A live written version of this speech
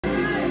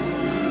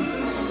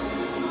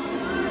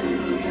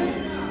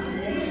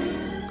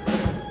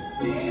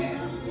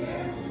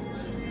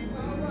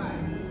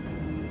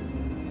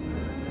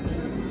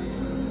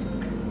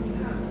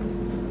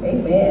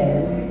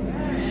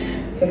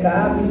To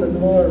God be the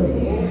glory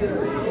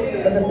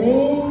for the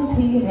things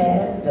he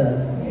has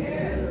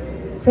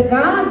done. To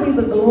God be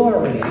the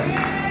glory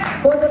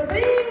for the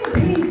things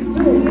he's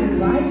doing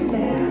right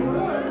now.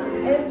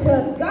 And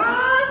to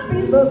God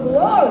be the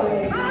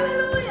glory,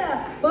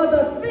 hallelujah, for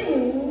the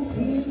things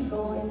he's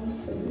going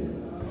to do.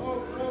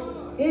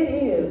 It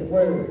is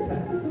word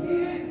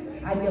time.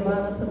 I give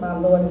honor to my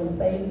Lord and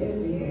Savior,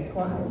 Jesus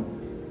Christ.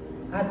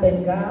 I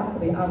thank God for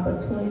the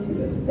opportunity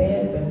to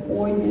stand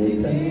before you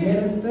to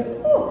minister.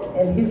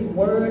 And his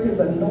word, his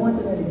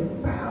anointing, and his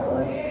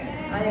power.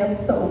 I am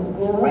so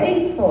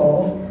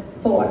grateful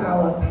for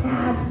our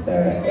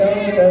pastor,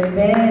 Elder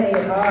Danny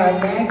R.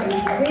 Mackey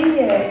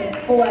Sr.,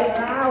 for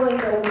allowing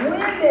the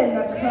women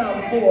to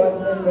come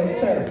forth in the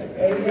church.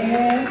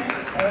 Amen.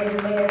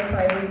 Amen.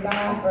 Praise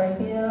God for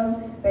him.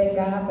 Thank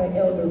God for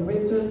Elder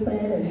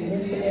Richardson and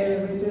Missionary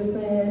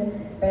Richardson.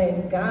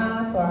 Thank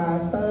God for our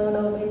son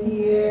over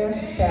here,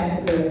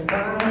 Pastor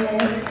Brian.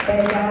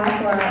 Thank God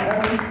for our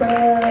own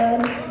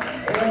son,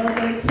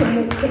 Elder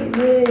Kenneth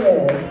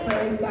Camillus.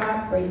 Praise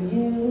God for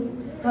you.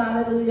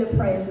 Hallelujah.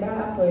 Praise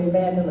God for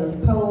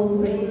Evangelist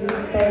Posey.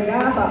 Thank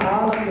God for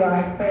all of you,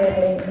 our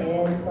family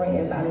and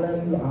friends. I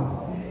love you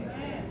all.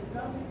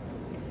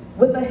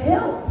 With the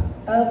help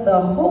of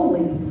the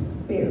Holy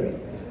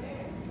Spirit,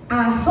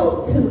 I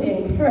hope to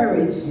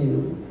encourage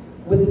you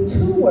with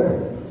 2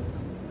 words.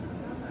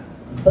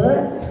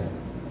 But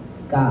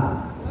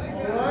God.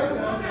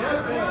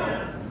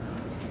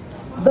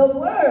 The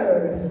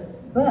word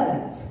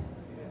but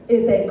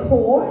is a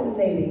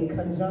coordinating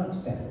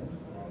conjunction.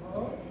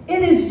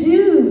 It is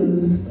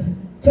used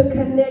to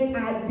connect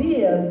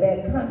ideas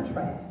that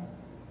contrast.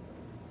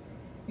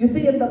 You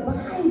see, in the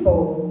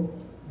Bible,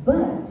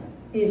 but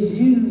is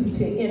used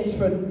to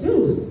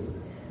introduce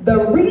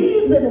the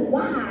reason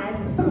why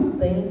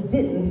something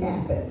didn't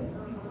happen.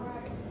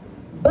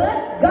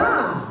 But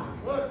God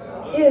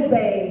is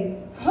a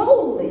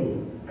holy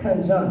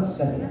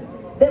conjunction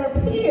that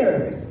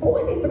appears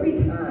 43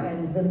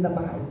 times in the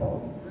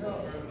Bible.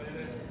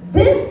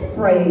 This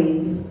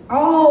phrase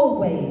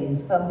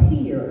always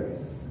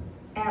appears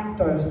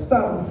after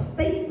some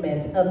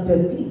statement of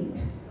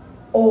defeat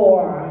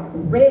or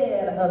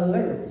red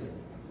alert,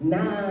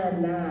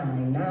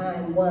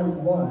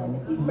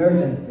 911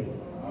 emergency.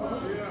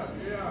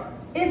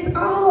 It's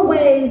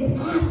always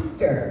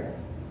after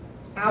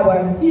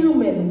our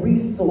human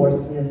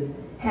resources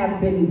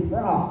have been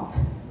brought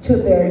to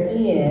their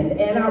end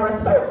and our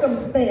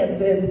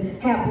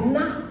circumstances have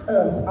knocked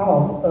us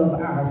off of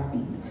our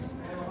feet.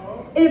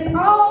 It's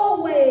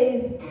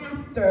always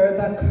after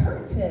the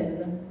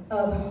curtain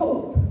of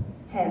hope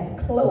has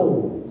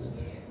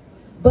closed.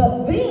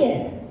 But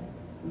then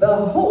the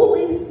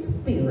Holy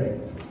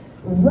Spirit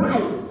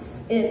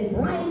writes in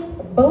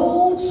bright,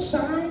 bold,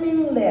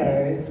 shining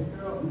letters,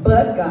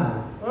 but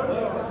God.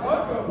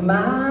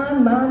 My.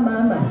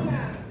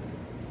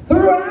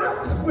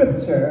 Throughout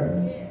Scripture,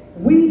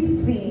 we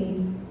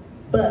see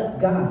but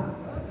God,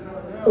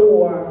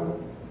 or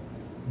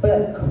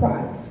but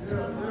Christ,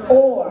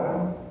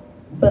 or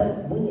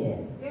but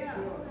when.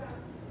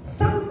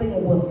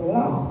 Something was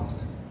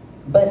lost,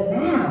 but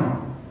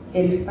now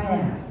it's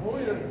found.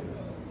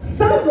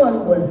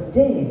 Someone was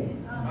dead,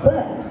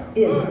 but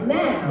is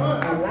now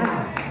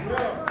alive.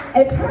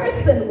 A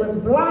person was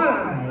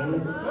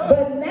blind,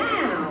 but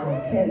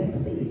now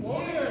can see.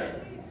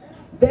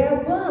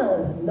 There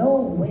was no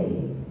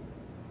way,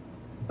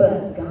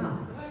 but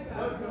God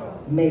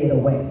made a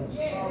way.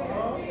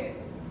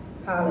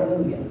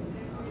 Hallelujah.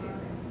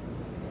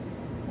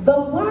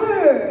 The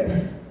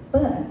word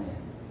but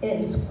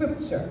in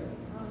Scripture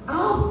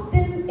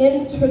often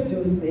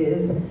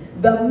introduces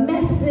the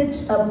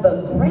message of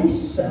the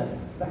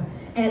gracious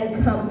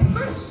and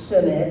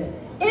compassionate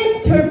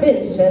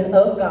intervention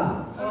of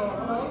God.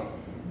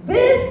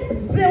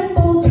 This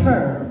simple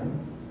term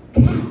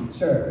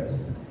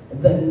captures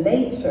the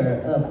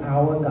nature of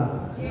our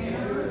God.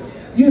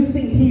 You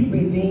see, he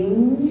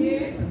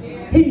redeems,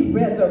 he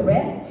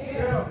resurrects,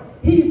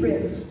 he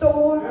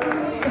restores,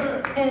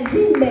 and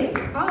he makes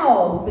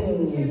all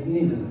things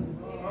new.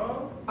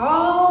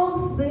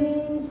 All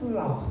seems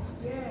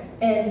lost.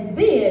 And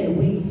then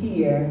we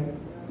hear,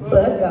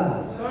 but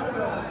God.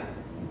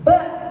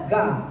 But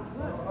God.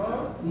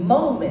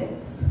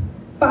 Moments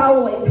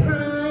follow a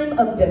time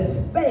of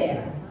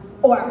despair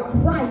or a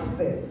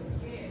crisis,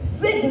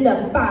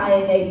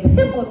 signifying a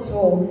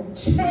pivotal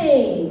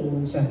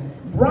change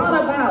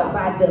brought about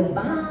by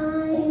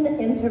divine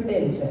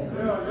intervention.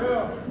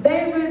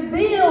 They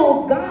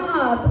reveal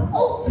God's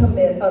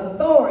ultimate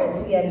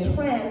authority and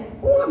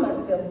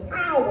transformative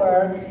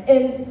power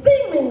in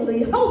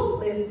seemingly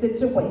hopeless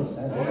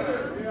situations.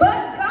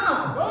 But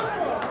God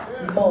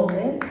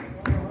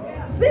moments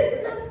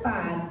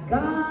signify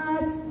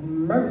God's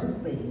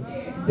mercy,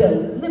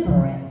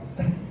 deliverance,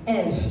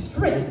 and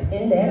strength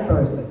in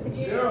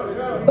adversity.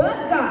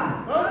 But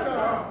God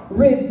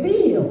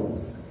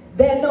reveals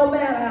that no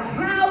matter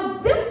how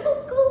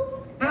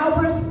difficult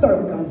our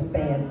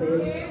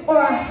circumstances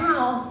or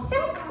how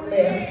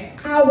helpless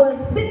our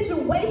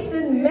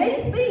situation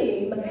may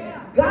seem,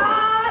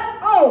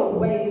 God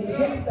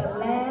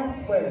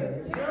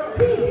word.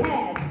 He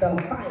has the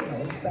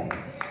final say.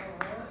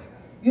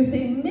 You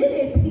see,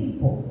 many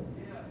people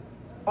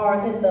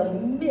are in the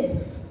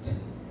midst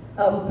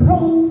of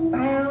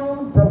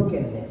profound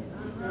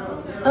brokenness,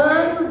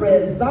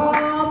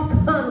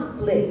 unresolved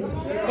conflict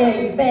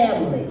in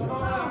families,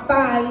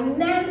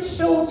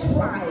 financial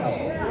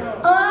trials,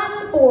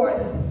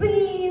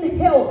 unforeseen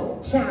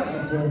health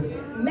challenges,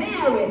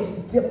 marriage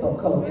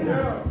difficulties,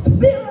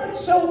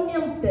 spiritual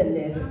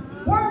emptiness,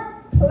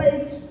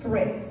 workplace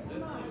stress,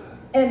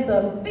 and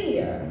the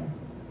fear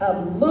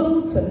of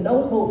little to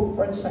no hope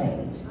for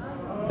change.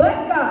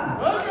 But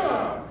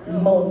God,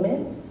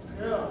 moments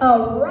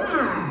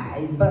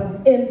arrive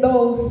in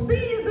those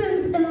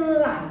seasons in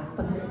life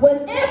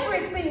when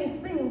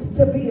everything seems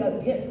to be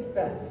against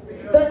us.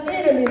 The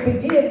enemy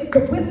begins to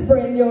whisper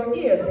in your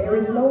ear, there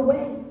is no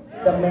way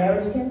the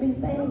marriage can be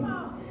saved.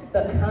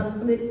 The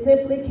conflict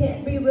simply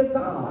can't be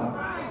resolved.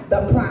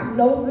 The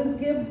prognosis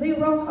gives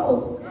zero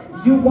hope.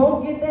 You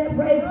won't get that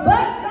raise.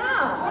 But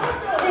God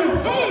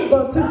is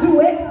able to do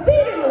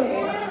exceedingly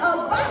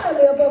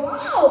abundantly above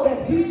all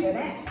that we can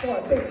ask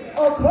or think,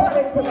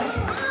 according to the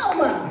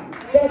power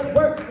that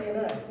works in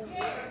us.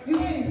 You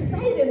see,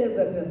 Satan is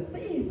a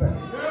deceiver.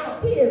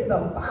 He is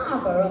the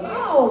father of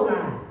all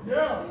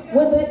lies.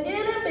 When the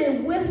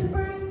enemy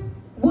whispers,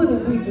 what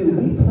do?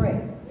 We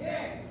pray.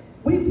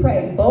 We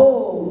pray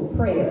bold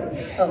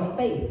prayers of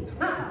faith.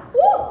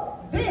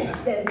 This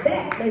and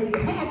that may be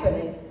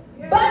happening.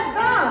 But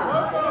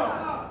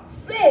God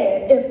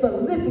said in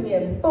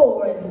Philippians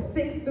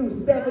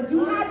 4:6-7,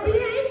 do not be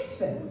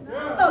anxious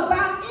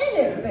about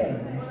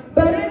anything,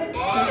 but in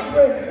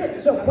every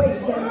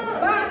situation,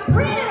 by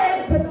prayer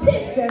and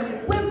petition,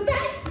 with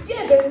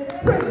thanksgiving,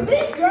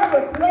 present your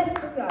request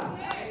to God.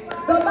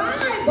 The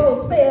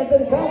Bible says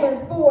in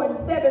Romans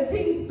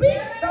 4:17,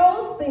 speak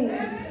those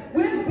things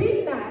which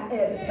be not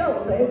as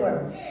though they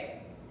were.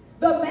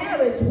 The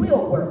marriage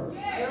will work.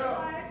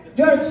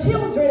 Your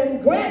children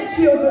and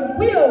grandchildren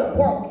will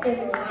walk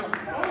in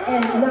light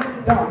and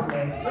not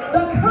darkness.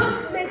 The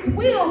conflicts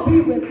will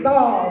be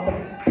resolved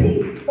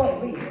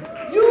peacefully.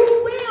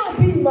 You will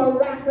be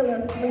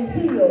miraculously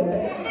healed.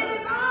 It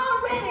is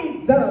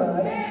already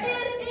done.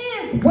 It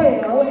is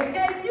well,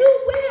 and you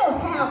will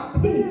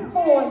have peace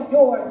on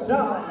your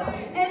job,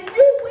 and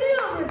you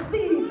will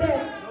receive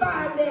that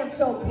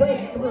financial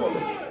breakthrough.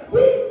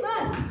 We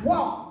must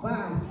walk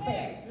by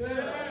faith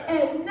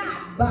and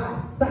not by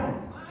sight.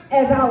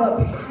 As our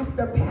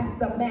pastor,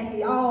 Pastor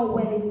Mackey,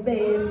 always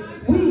says,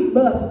 we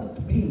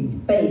must be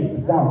faith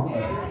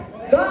walkers.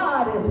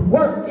 God is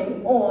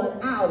working on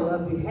our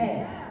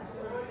behalf.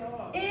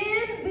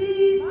 In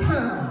these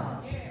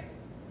times,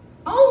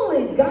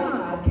 only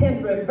God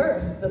can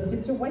reverse the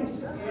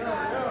situation.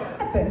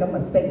 I think I'm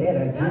going to say that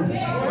again.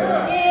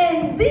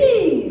 In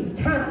these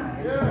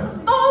times,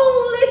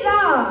 only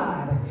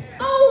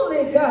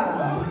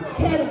God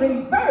can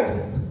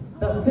reverse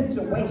the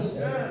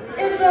situation.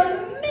 In the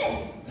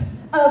midst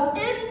of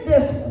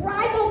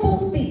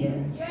indescribable fear,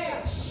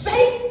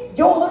 shake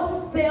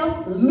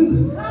yourself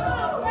loose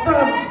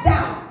from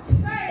doubt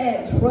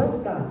and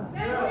trust God.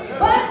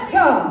 But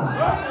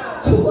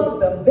God, two of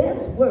the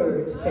best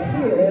words to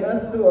hear in a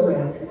story.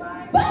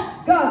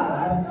 But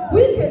God,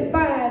 we can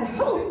find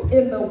hope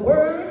in the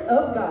Word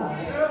of God.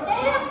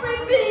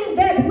 Everything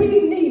that we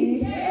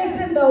need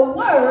is in the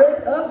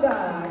Word of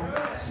God.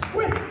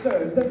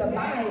 Scriptures in the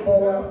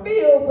Bible are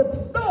filled with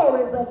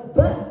stories of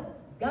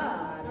but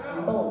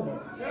God moments.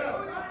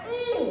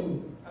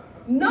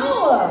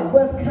 Noah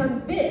was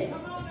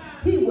convinced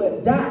he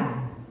would die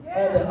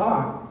on the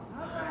ark.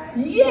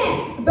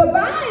 Yes, the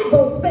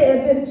Bible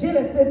says in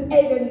Genesis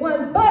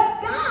 8:1,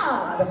 but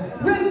God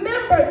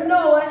remembered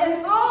Noah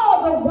and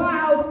all the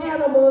wild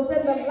animals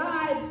and the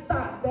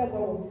livestock that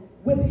were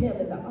with him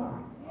in the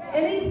ark.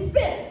 And he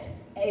sent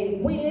a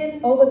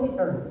wind over the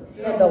earth,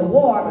 and the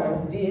waters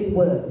did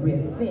what?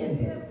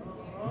 Rescinded.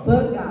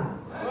 But God.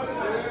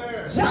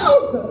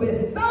 Joseph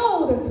is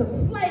sold into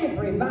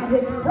slavery by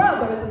his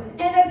brothers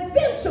and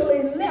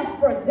essentially left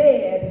for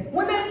dead.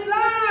 When they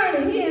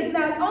learn he is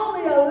not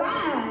only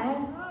alive,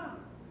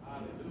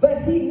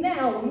 but he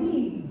now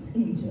leads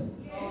Egypt.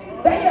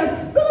 They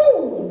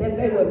assumed that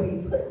they would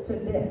be put to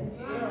death.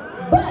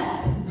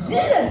 But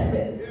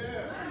Genesis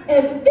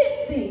and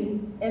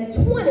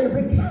 50:20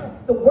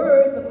 recounts the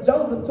words of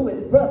Joseph to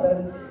his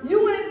brothers.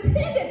 You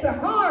intended to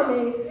harm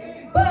me,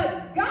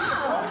 but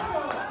God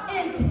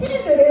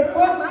intended it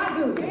for my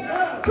good,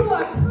 to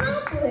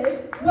accomplish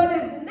what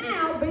is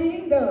now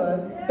being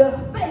done, the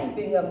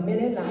saving of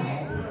many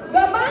lives.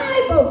 The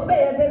Bible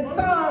says in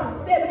Psalm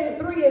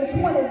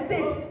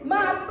 73:26,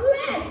 my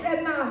flesh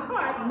and my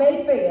heart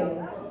may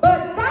fail,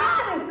 but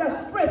God is the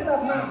strength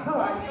of my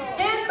heart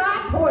and my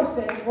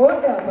portion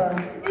forever.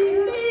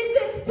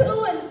 Ephesians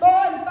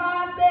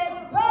 2:4-5 says,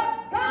 but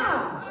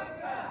God,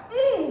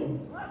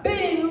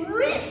 being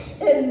rich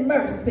in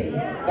mercy,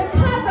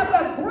 because of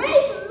the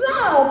great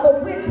love of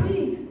which he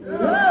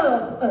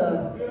loves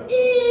us,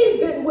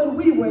 even when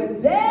we were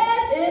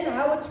dead in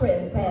our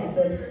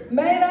trespasses,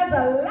 made us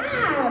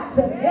alive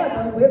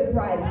together with Christ.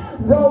 Christ.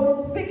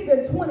 Romans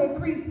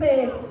 6:23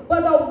 says,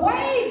 for the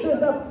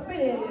wages of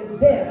sin is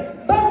death,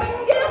 but the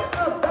gift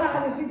of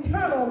God is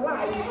eternal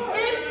life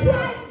in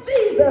Christ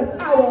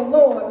Jesus our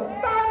Lord.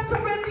 1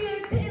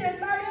 Corinthians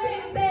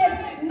 10:13 says,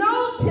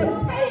 no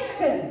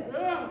temptation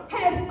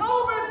has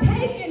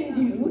overtaken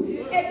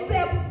you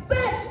except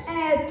such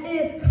as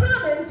is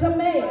common to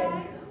man.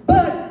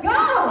 But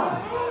God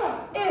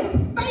is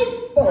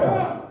faithful,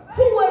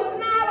 who will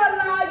not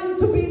allow you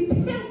to be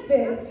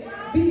tempted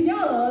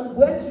beyond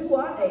what you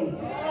are able.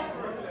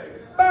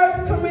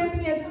 1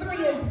 Corinthians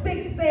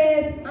 3:6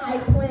 says, I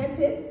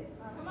planted,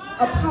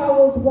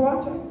 Apollos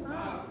watered,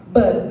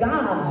 but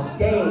God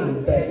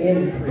gave the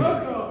increase.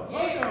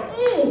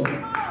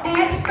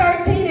 Acts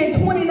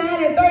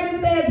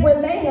 13:29-30 says,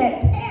 when they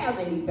had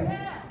carried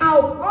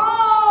out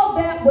all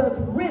that was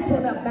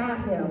written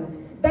about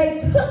him,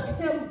 they took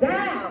him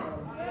down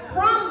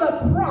from the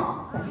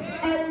cross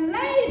and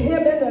laid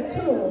him in the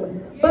tomb.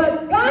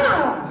 But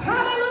God,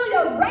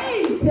 hallelujah,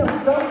 raised him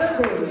from the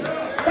dead.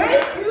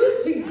 Thank you,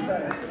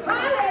 Jesus.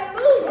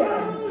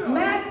 Hallelujah.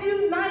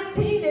 Matthew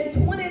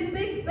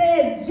 19:26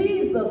 says,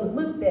 Jesus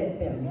looked at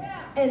them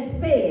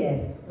and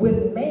said,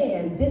 with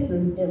man this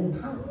is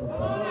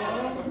impossible,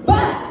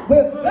 but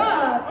with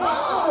God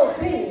all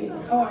things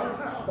are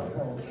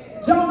impossible.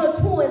 Jonah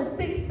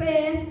 2:6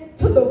 says,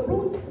 to the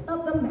roots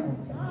of the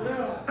mountain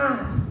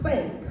I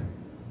sank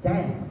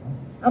down.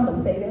 I'm going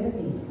to say that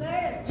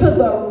again. To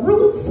the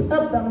roots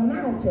of the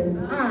mountains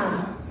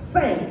I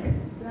sank.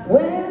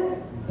 Where?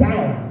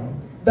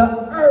 Down.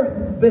 The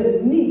earth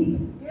beneath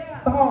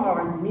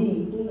barred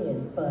me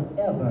in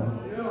forever.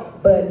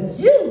 But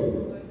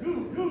you,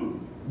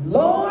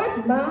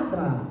 Lord my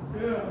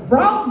God,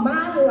 brought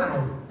my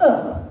life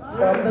up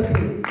from the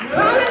pit.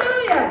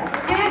 Hallelujah.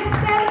 Acts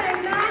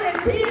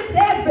 7:9-10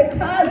 says,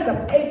 because the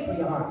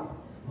patriarchs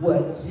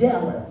were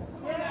jealous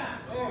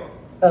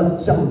of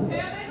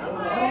Joseph,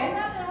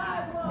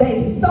 they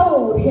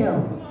sold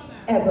him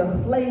as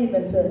a slave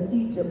into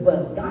Egypt,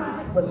 but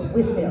God was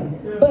with him.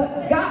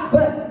 But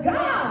God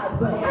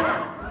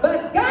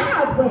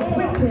was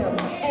with him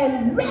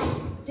and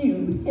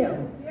rescued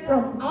him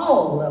from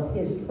all of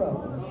his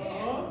troubles.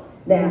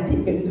 Now, if he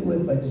can do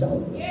it for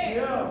Joseph,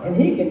 and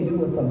he can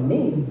do it for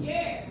me,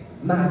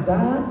 my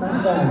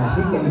God,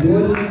 he can do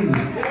it for you.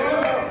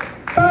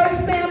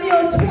 1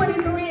 Samuel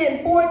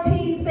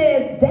 23:14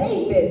 says,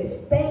 David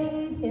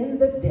stayed in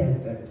the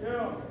desert,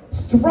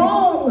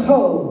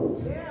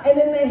 strongholds, and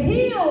in the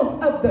hills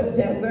of the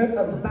desert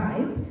of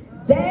Ziph,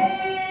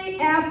 day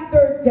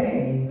after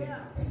day,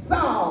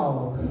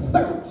 Saul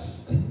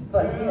searched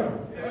for him.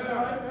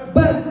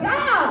 But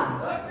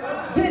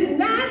God did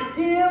not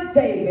give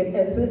David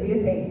into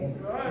his hands.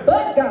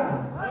 But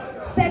God.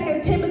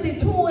 2 Timothy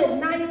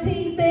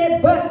 2:19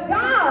 says, but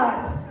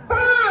God's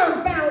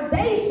firm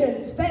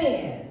foundation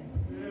stands,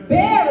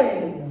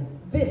 bearing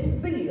this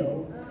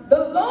seal.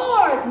 The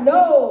Lord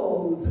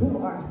knows who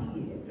are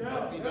his.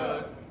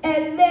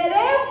 And let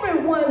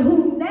everyone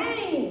who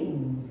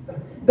names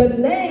the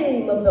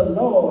name of the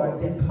Lord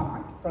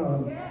depart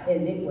from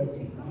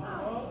iniquity.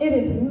 It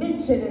is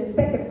mentioned in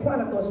 2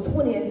 Chronicles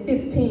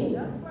 20:15.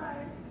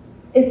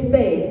 It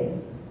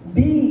says,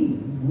 be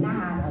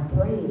not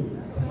afraid,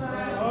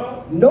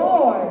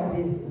 nor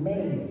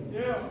dismayed,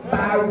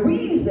 by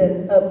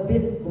reason of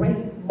this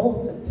great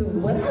multitude,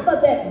 whatever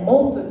that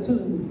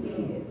multitude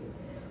is.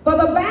 For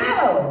the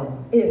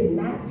battle is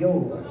not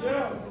yours,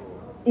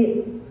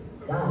 it's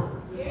God.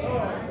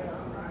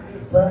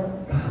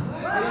 But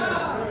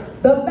God.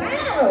 The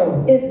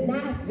battle is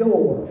not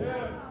yours,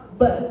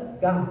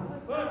 but God.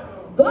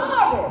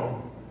 Glory.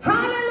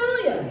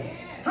 Hallelujah.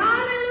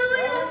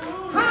 Hallelujah.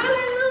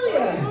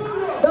 Hallelujah.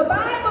 The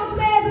Bible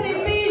says in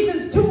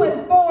Ephesians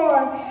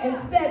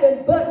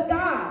 2:4-7, but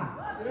God,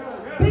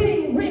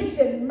 being rich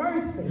in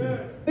mercy,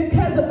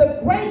 because of the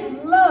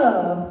great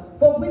love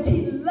for which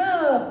he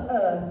loved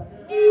us,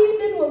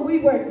 even when we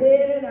were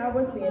dead in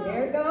our sin.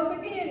 There it goes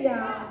again,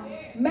 y'all.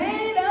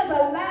 Made us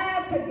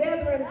alive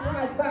together in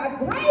Christ. By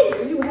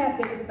grace you have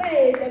been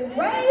saved and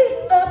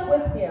raised up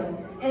with him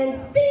and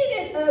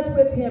seated us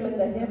with him in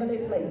the heavenly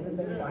places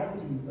in Christ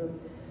Jesus,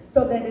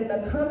 so that in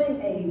the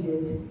coming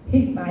ages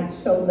he might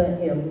show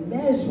the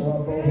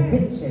immeasurable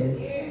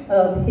riches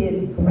of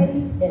his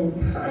grace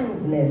and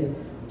kindness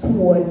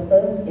towards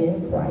us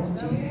in Christ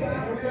Jesus.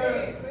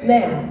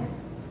 Now,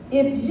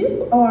 if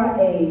you are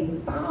a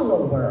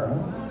follower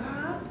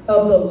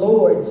of the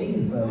Lord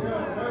Jesus,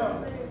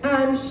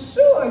 I'm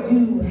sure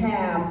you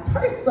have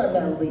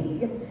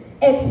personally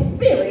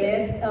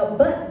experienced a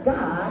but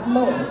God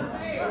moment.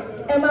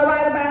 Am I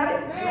right about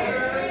it?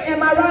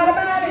 Am I right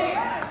about it?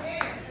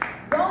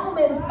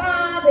 Romans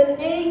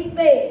 5:8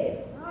 says,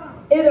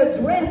 it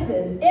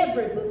addresses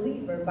every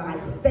believer by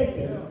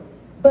stating,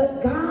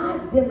 but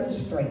God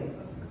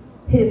demonstrates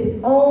his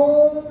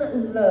own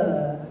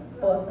love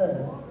for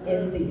us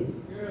in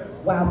this: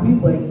 while we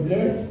were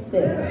yet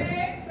sinners,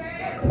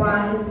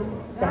 Christ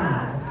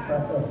died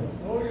for us.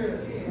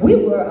 We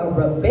were a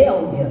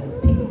rebellious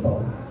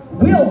people,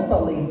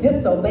 willfully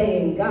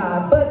disobeying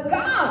God, but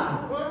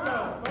God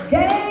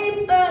gave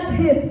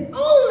his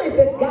only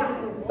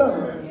begotten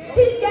Son.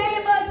 He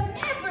gave us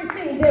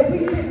everything that we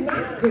did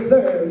not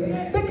deserve.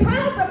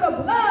 Because of the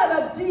blood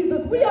of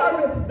Jesus, we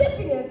are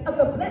recipients of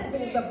the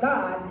blessings of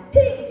God.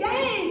 He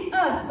gave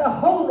us the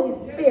Holy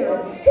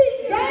Spirit.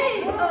 He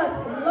gave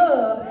us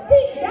love.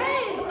 He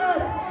gave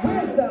us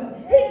wisdom.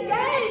 He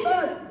gave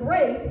us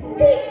grace.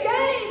 He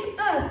gave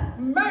us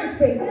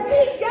mercy.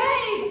 He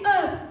gave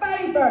us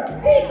favor.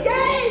 He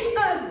gave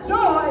us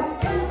joy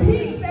and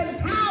peace and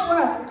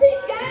power. He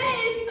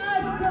gave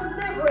us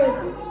deliverance.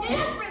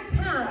 Every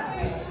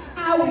time I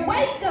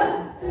wake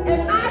up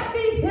and my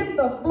feet hit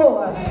the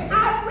floor,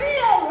 I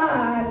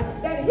realize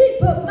that he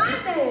put my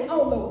name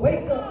on the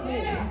wake-up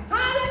list.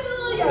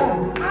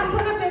 Hallelujah. I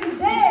could have been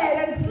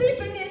dead and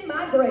sleeping in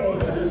my grave.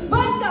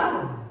 But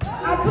God,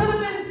 I could have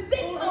been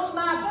sick on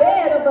my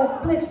bed of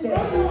affliction.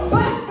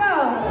 But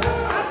God,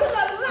 I could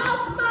have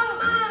lost my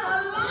mind a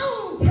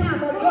long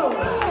time ago.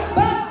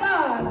 But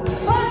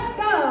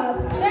God,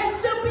 there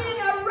should be an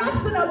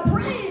eruption of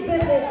praise in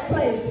this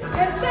place.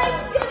 And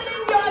thanksgiving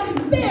in your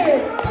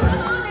spirit.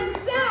 Come on and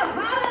shout,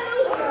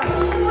 hallelujah,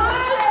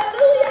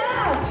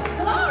 hallelujah,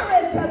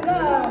 glory to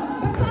God.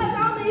 Because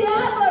on the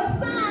other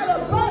side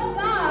of but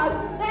God,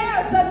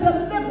 there's a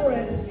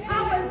deliverance. I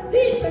was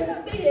deep in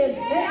sin,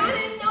 and I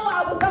didn't know I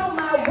was on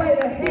my way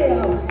to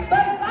hell.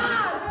 But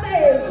God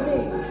saved me.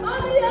 On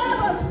the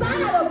other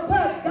side of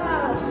but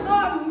God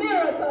are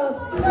miracles.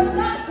 The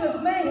doctors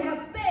may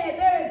have said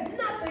there is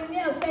nothing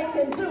else they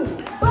can do.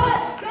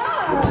 But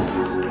God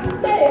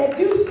said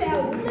you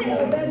shall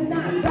live and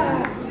not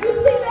die. You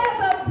see,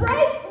 there's a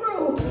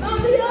breakthrough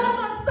on the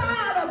other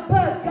side of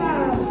but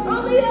God.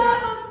 On the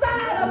other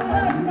side of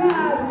but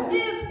God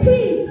is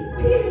peace.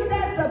 Peace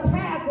that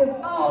surpasses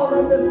all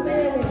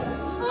understanding.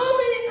 On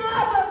the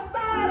other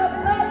side of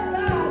but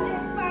God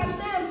is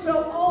financial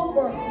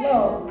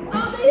overflow.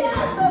 On the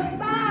other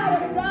side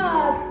of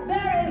God,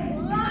 there is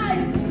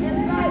life and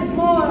life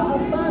more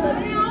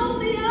abundantly. On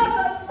the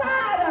other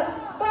side of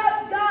but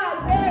God,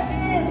 there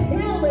is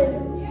healing.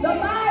 The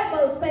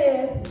Bible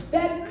says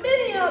that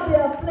many are the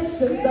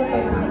afflictions of the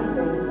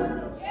righteous.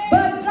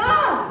 But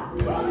God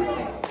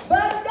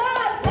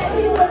said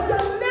he would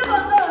deliver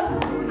us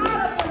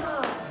out of them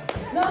all.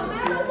 No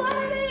matter what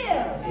it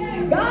is,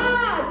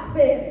 God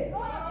said it. I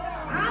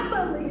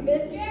believe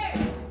it.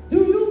 Do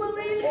you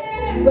believe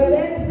it? Well,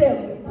 that's self.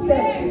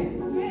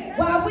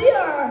 While we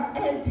are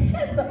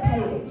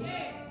anticipating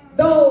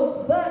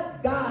those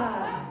but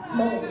God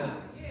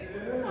moments,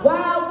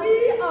 while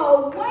we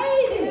are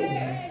waiting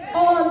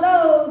on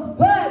those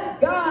but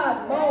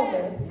God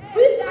moments,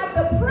 we've got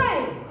to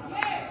pray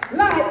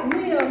like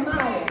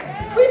Nehemiah.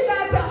 We've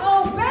got to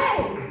obey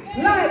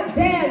like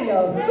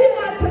Daniel. We've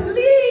got to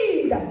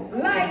lead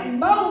like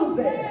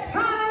Moses.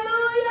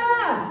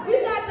 Hallelujah.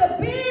 We've got to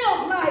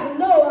build like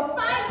Noah,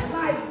 fight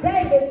like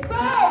David,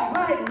 serve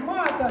like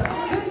Martha,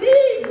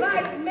 believe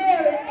like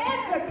Mary,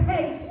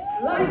 educate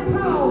like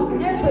Paul,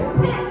 and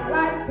protect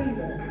like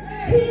Peter.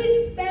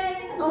 Keep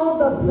standing on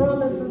the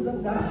promises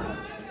of God,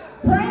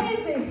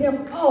 praising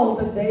him all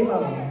the day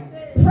long.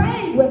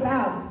 Pray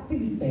without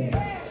ceasing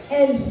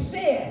and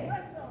share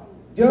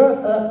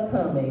your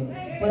upcoming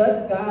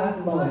but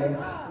God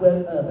moments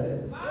with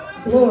others.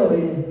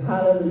 Glory,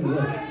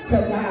 hallelujah.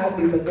 To God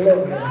be the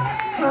glory.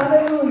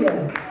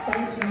 Hallelujah.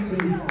 Thank you,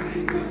 Jesus.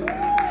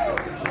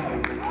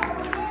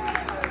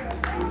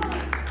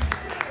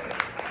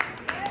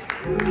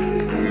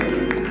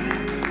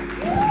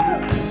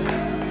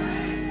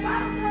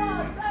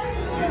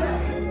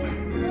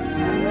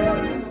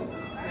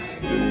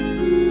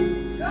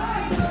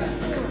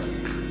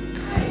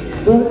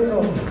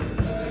 But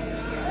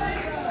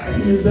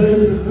he is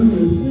able to do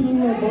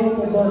exceedingly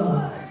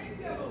above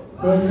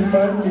where you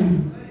might need.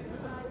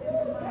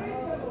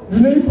 You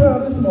need prayer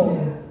this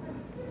morning.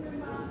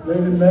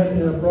 Lady Mackey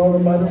has brought a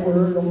mighty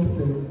word on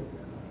today.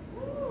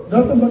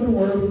 Nothing but the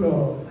word of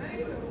God.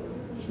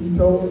 She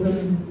told us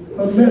in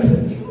her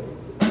message.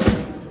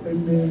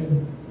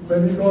 Amen.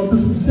 Maybe you're going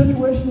through some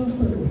situational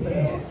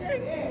circumstances.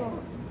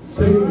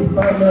 Sickness,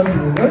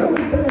 financial, whatever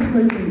the case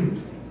may be.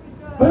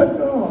 But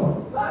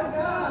God,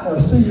 I'll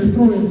see you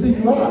through and see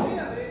you out.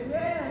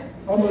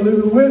 I'm a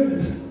living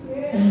witness.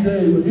 He's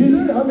able. He's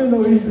able. How many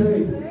know he's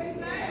able?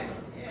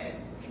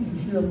 She said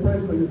she'll pray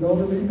for you.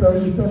 Don't need prayer.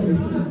 He's coming to you.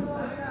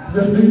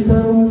 Just need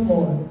prayer on this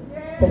morning.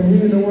 From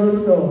hearing the word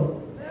of God.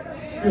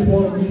 Just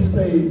want to be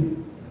saved.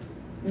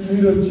 You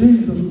need a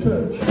Jesus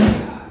touch.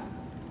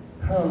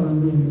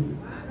 Hallelujah.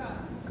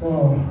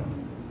 God.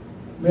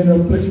 Many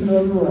affliction of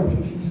the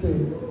righteous, she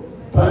said.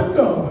 But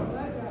God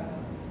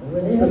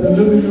shall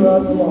deliver you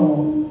out of them all.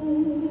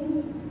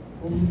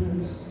 Oh,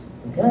 yes.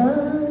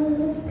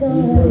 God's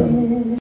coming.